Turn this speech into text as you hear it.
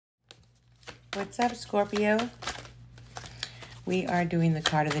What's up, Scorpio? We are doing the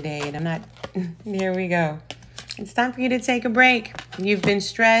card of the day, and I'm not... Here we go. It's time for you to take a break. You've been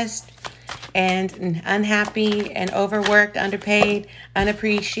stressed and unhappy and overworked, underpaid,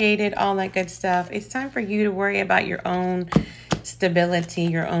 unappreciated, all that good stuff. It's time for you to worry about your own stability,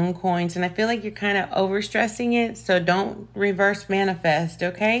 your own coins. And I feel like you're kind of overstressing it, so don't reverse manifest,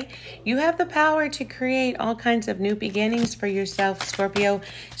 okay? You have the power to create all kinds of new beginnings for yourself, Scorpio.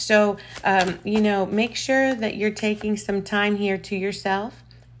 So, make sure that you're taking some time here to yourself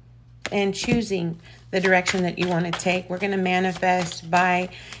and choosing the direction that you want to take. We're going to manifest by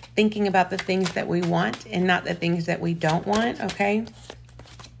thinking about the things that we want and not the things that we don't want, okay?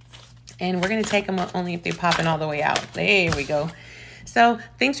 And we're going to take them only if they're popping all the way out. There we go. So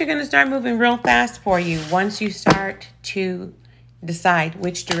things are going to start moving real fast for you once you start to decide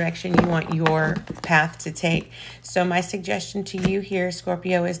which direction you want your path to take. So my suggestion to you here,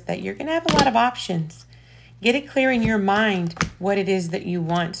 Scorpio, is that you're going to have a lot of options. Get it clear in your mind what it is that you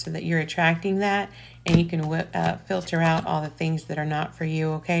want so that you're attracting that, and you can filter out all the things that are not for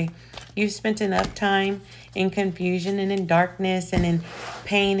you, okay? You've spent enough time in confusion and in darkness and in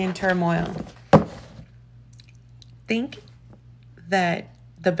pain and turmoil. Think that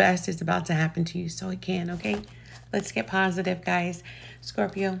the best is about to happen to you, so it can, okay? Let's get positive, guys.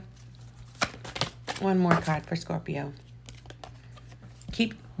 Scorpio, one more card for Scorpio.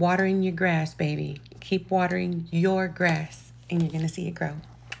 Keep watering your grass, baby. Keep watering your grass, and you're going to see it grow.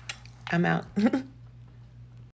 I'm out.